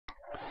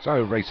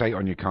So race 8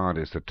 on your card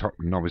is the top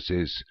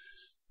novices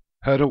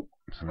hurdle.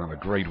 It's another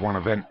grade 1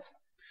 event.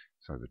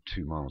 So the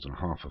 2 miles and a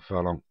half a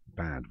furlong.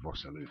 Bad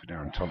Vossaloo for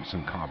Darren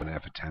Thompson,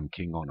 Carbonair for Tam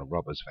King, Honor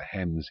Robbers for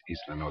Hems,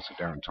 Isla Nos for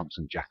Darren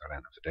Thompson, Jack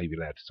O'Lantern for Davy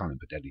Laird, Silent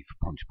but Deadly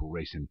for Pontypool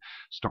Racing,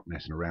 Stop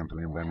Messing Around for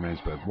Leon Van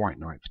Rensburg, White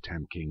Knight for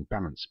Tam King,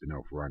 Balance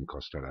Spinel for Ryan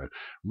Costello,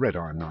 Red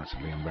Iron Knights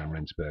for Leon Van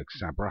Rensburg,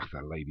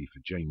 Sabratha Lady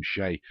for James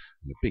Shea, and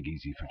the Big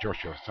Easy for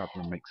Joshua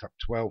Sutherland makes up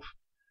 12.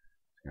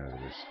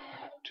 There's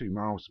 2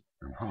 miles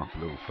and half a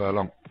little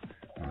furlong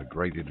on a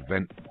graded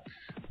event.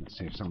 Let's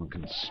see if someone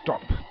can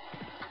stop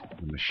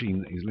the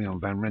machine that is Leon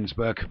Van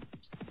Rensburg.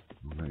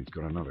 Although he's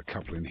got another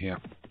couple in here.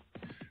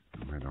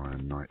 Red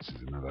Iron Knights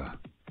is another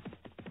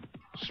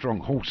strong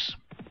horse.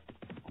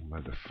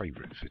 Although the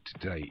favourite for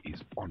today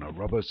is Honor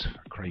Robbers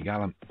for Craig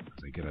Allen.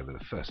 As they get over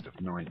the first of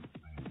 9,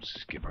 they will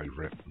skip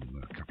over it.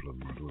 And a couple of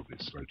them are a little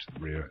bit slow to the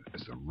rear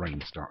as the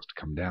rain starts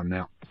to come down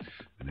now.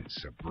 And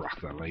it's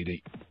Sabratha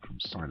Lady from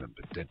Silent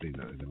but Deadly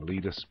that are going to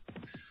lead us.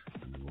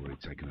 And they've already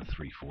taken a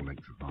 3-4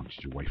 length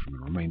advantage away from the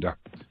remainder.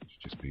 It's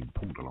just being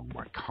pulled along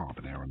by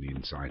Carbonair on the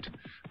inside.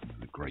 And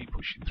the grey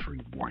pushing through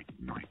White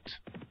Knight.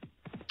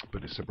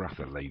 But it's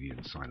Sabratha Lady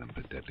and Silent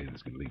but Deadly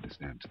that's going to lead us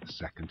down to the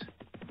second.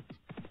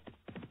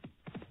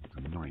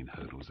 The 9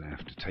 hurdles they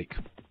have to take.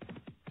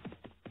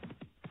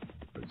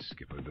 Both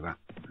skip over that,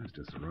 as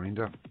does the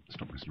remainder.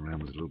 Stop Messing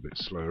Around was a little bit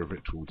slower of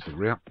it towards the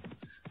rear.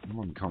 The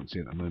one we can't see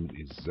at the moment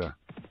is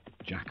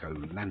Jack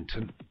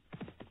O'Lantern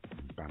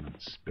and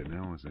Balance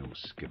Spinel as they will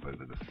skip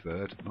over the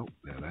third. Oh,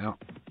 there they are.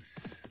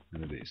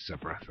 And it is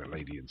Sabratha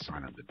Lady and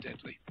Silent but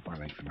Deadly. By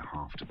length and a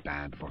half to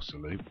Bad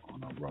Vossaloo.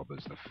 Honor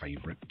Robbers the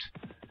favourite.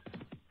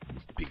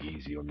 Big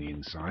Easy on the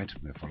inside.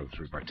 They're followed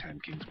through by Tam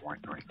King's White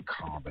Knight and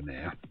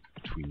Carbonair.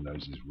 Between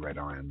those is Red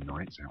Iron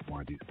Knights. Out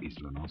wide is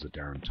Isla Nos,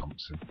 Darren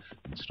Thompson.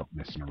 And Stop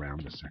Messing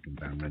Around, the second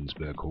Van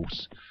Rensburg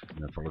horse. And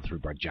they're followed through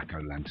by Jack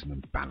O'Lantern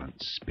and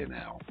Balance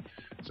Spinel.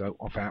 So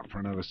off out for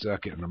another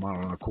circuit and a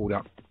mile and a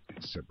quarter.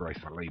 It's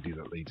Sabratha Lady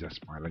that leads us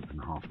by a length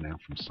and a half now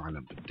from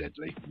Silent but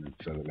Deadly. And then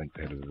further length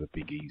ahead of the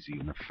Big Easy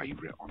and the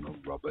favourite Honor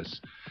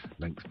Robbers.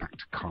 Length back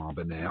to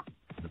Carbonair.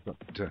 They've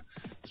got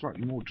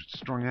slightly more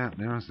strung out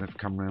now as they've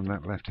come round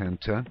that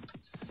left-hand turn.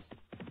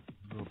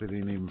 A little bit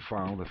in even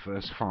file, the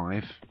first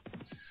 5.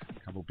 A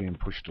couple being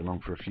pushed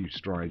along for a few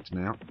strides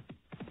now.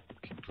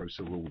 Keep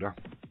closer order.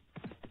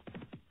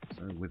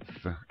 So with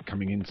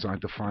coming inside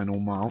the final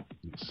mile,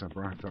 it's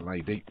Sabratha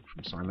Lady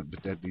from Silent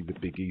but Deadly, the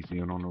Big Easy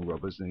and Honor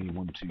Robbers. There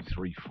 1, 2,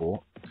 3,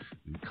 4.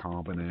 And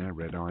Carbonair,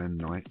 Red Iron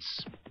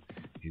Knights.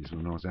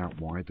 Isla Nos out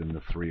wide, and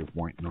the 3 of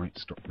White Knight.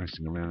 Stop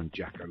Messing Around.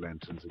 Jack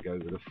O'Lanterns to go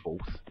with the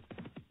 4th.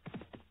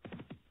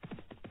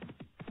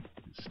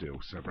 Still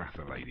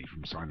Sabratha Lady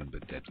from Silent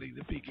but Deadly,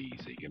 the Big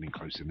Easy. Getting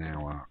closer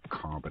now are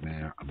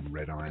Carbonair and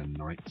Red Iron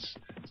Knights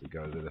to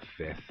go to the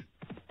 5th.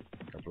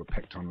 A couple of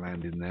Pecton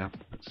land in there.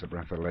 But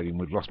Sabratha Lady, and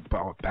we've lost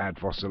Bad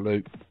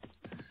Vossaloo.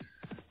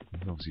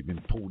 He's obviously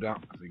been pulled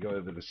up as they go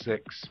over the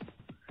 6.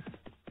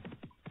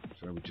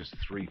 So with just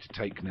 3 to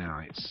take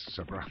now, it's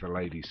Sabratha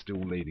Lady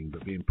still leading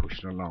but being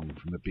pushed along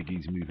from the Big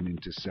Easy moving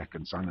into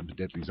second. Silent but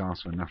Deadly's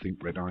asked for nothing.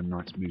 Red Iron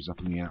Knights moves up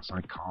on the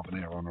outside.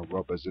 Carbonair on a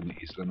Robbers and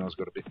Isla Nos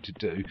got a bit to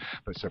do,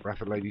 but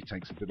Sabratha Lady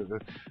takes a bit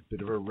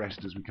of a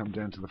rest as we come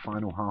down to the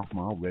final half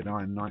mile. Red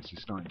Iron Knights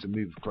is starting to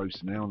move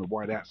closer now. On the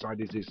wide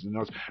outside is Isla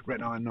Nos.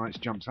 Red Iron Knights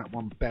jumps that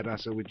one better,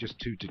 so with just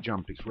 2 to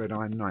jump, it's Red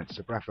Iron Knights.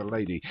 Sabratha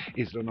Lady.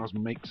 Isla Nos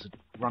makes a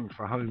run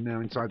for home now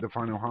inside the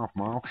final half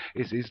mile.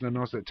 It's Isla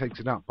Nos that takes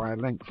it up by a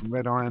length from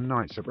Red Iron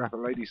Knights.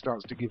 Sabratha Lady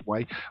starts to give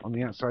way. On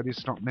the outside is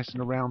Stop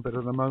Messing Around, but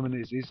at the moment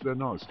it's Isla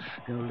Nos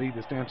going to lead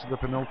us down to the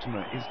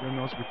penultimate. Isla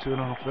Nos with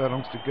 2.5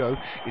 furlongs to go.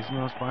 Isla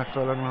Nos by a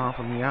furlong and a half.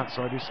 On the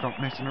outside is Stop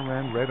Messing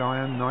Around. Red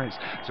Iron Knights.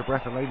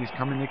 Sabratha Lady's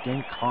coming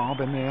again.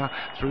 Carbonair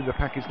through the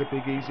pack is the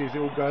Big Easy as it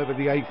will go over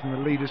the 8th, and the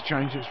leader's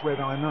changed. It's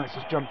Red Iron Knights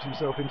has jumped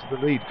himself into the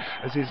lead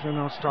as Isla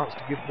Nos starts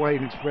to give way,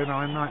 and it's Red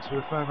Iron Knights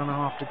with a furlong and a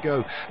half to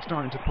go,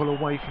 starting to pull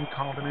away from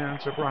Carbonair and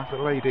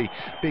Sabratha Lady.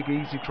 Big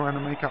Easy trying to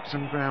make up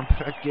some ground,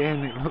 but again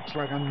it looks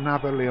like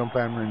another Leon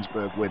Van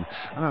Rensburg win.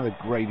 Another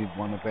graded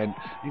 1 event.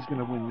 He's going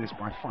to win this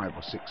by 5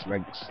 or 6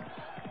 lengths.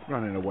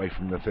 Running away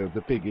from the field.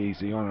 The Big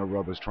Easy, Honor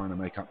Robbers trying to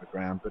make up the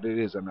ground, but it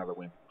is another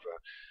win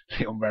for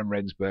Leon Van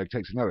Rensburg.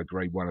 Takes another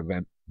grade 1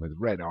 event with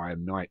Red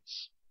Iron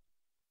Knights.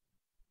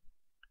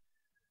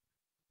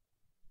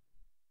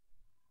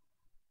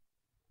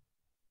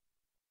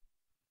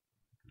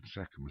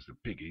 Second was the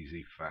Big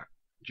Easy for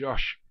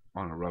Josh.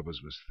 Honor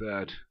Robbers was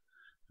 3rd.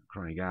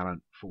 Craig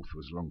Allen. 4th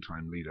was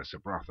long-time leader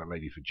Sabratha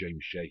Lady for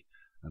James Shea.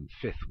 And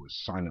 5th was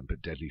Silent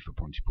but Deadly for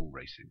Pontypool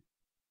Racing.